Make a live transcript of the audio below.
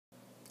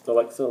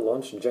Alexa,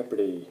 launch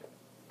Jeopardy.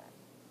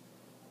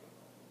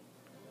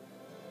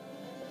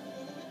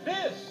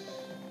 This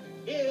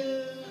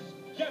is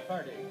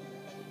Jeopardy!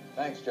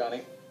 Thanks,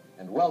 Johnny.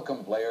 And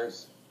welcome,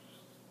 players.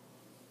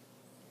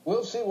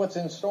 We'll see what's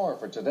in store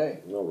for today.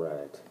 All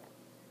right.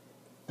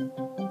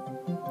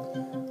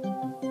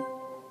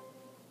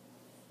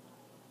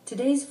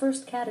 Today's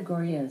first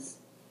category is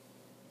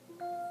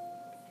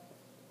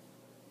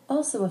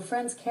also a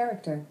Friends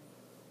character.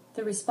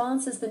 The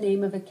response is the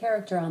name of a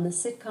character on the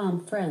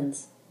sitcom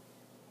Friends.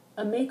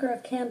 A maker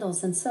of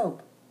candles and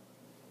soap.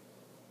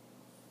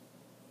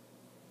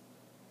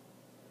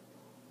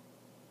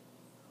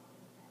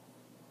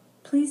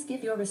 Please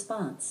give your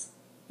response.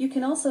 You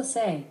can also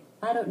say,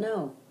 I don't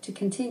know, to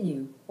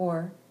continue,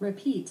 or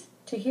repeat,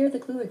 to hear the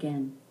clue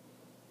again.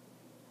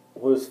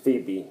 What is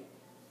Phoebe?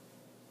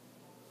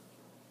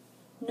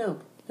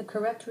 Nope, the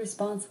correct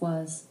response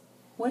was,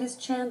 what is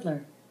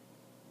Chandler?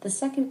 The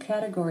second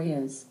category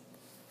is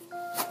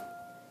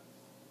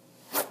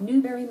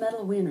Newbery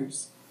Medal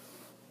winners.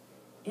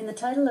 In the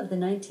title of the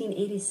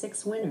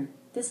 1986 winner,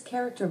 this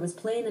character was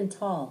plain and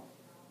tall.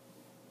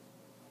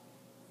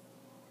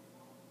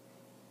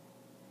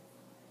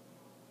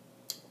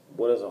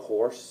 What is a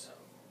horse?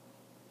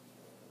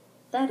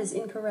 That is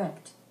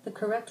incorrect. The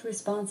correct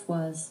response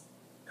was,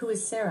 who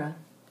is Sarah?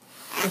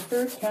 The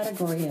third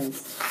category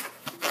is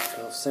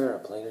Oh, Sarah,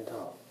 plain and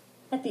tall.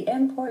 at the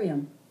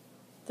Emporium.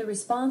 The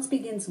response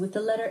begins with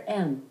the letter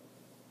M.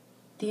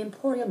 The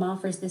Emporium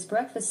offers this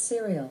breakfast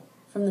cereal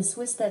from the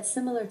Swiss that's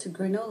similar to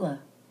granola.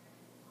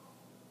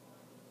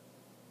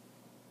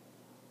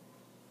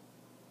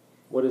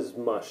 What is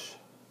mush?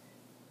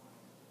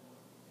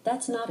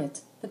 That's not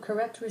it. The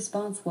correct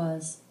response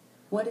was,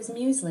 what is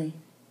muesli?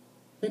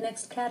 The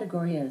next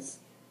category is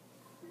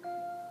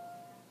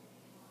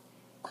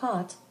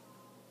caught.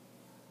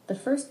 The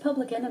first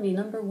public enemy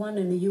 #1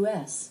 in the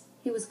U.S.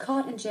 He was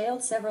caught and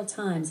jailed several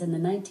times in the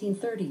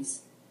 1930s.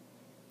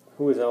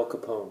 Who is Al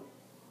Capone?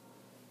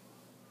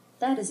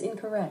 That is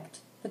incorrect.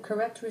 The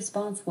correct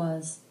response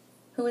was,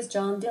 who is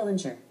John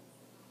Dillinger?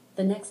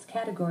 The next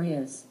category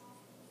is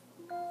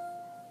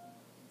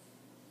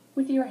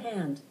with your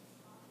hand.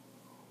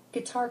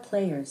 Guitar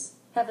players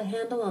have a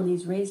handle on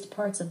these raised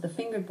parts of the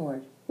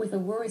fingerboard with a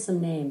worrisome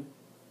name.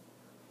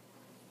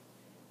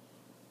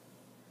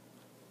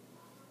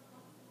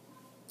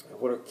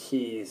 What are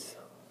keys?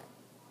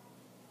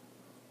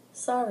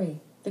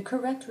 Sorry, the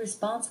correct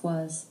response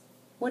was,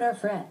 what are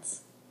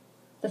frets?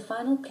 The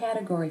final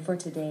category for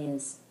today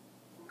is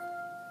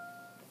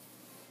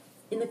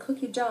in the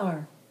cookie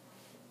jar.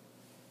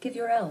 Give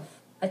your elf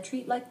a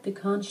treat like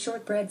pecan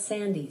shortbread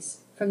sandies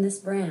from this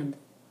brand.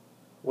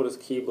 What is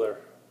Keebler?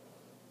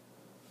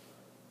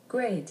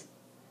 Great.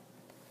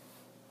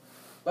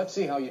 Let's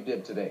see how you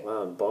did today.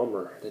 Wow,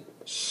 bummer.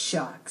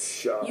 Shucks.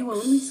 Shucks. You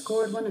only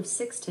scored 1 of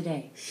 6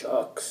 today.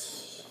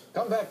 Shucks.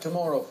 Come back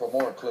tomorrow for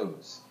more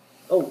clues.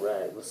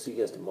 Alright, we'll see you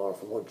guys tomorrow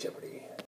for more Jeopardy.